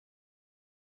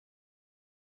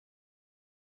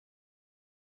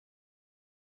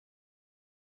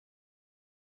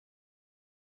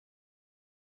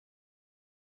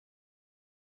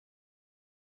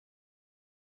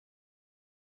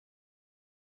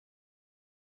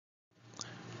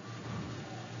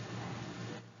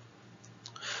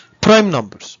Prime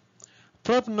numbers.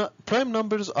 Prime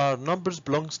numbers are numbers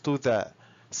belongs to the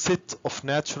set of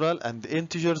natural and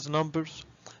integers numbers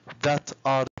that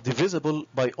are divisible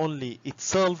by only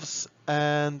itself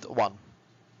and 1.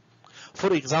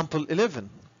 For example, 11.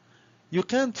 You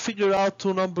can't figure out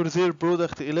two numbers their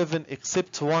product 11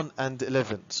 except 1 and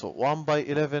 11. So 1 by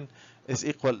 11 is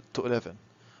equal to 11.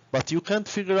 But you can't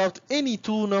figure out any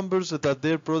two numbers that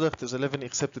their product is 11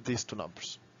 except these two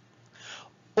numbers.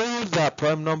 All the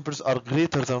prime numbers are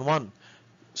greater than 1.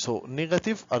 So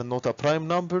negative are not a prime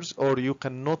numbers, or you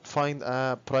cannot find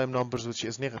a prime numbers which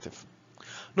is negative.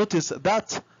 Notice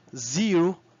that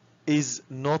 0 is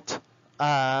not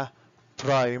a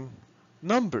prime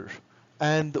number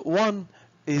and 1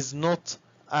 is not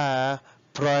a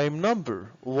prime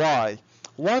number. Why?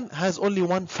 1 has only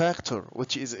one factor,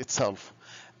 which is itself,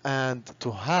 and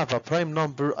to have a prime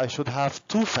number I should have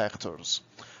two factors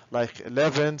like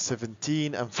 11,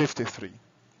 17 and 53.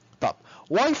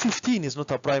 Why 15 is not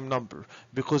a prime number?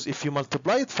 Because if you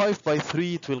multiply it 5 by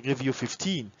 3 it will give you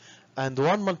 15, and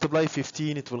 1 multiply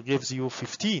 15 it will give you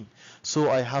 15. So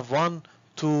I have 1,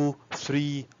 2,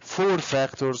 3, 4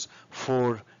 factors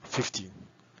for 15.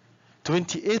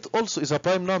 28 also is a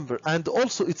prime number, and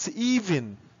also it's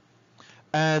even,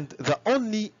 and the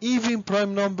only even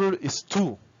prime number is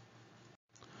 2.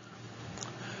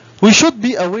 We should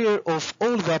be aware of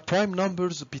all the prime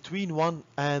numbers between 1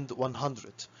 and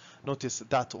 100. Notice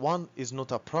that 1 is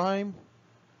not a prime,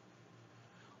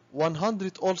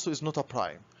 100 also is not a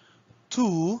prime.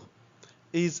 2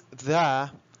 is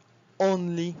the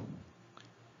only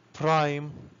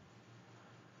prime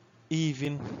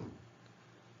even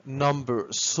number.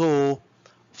 So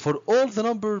for all the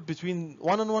number between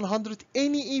 1 and 100,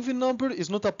 any even number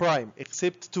is not a prime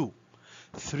except 2.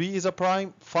 3 is a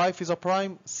prime, 5 is a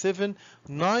prime, 7,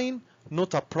 9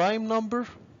 not a prime number.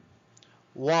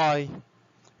 Why?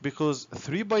 Because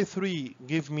 3 by 3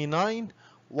 give me 9,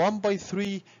 1 by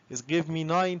 3 is give me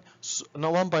 9,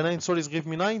 no, 1 by 9 sorry is give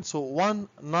me 9, so 1,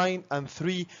 9 and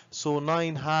 3, so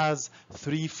 9 has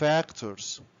 3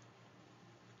 factors.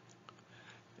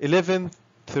 11,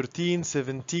 13,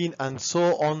 17 and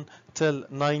so on till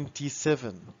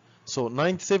 97. So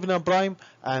 97 a prime,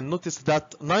 and notice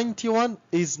that 91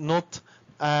 is not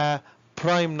a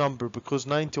prime number because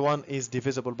 91 is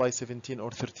divisible by 17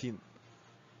 or 13.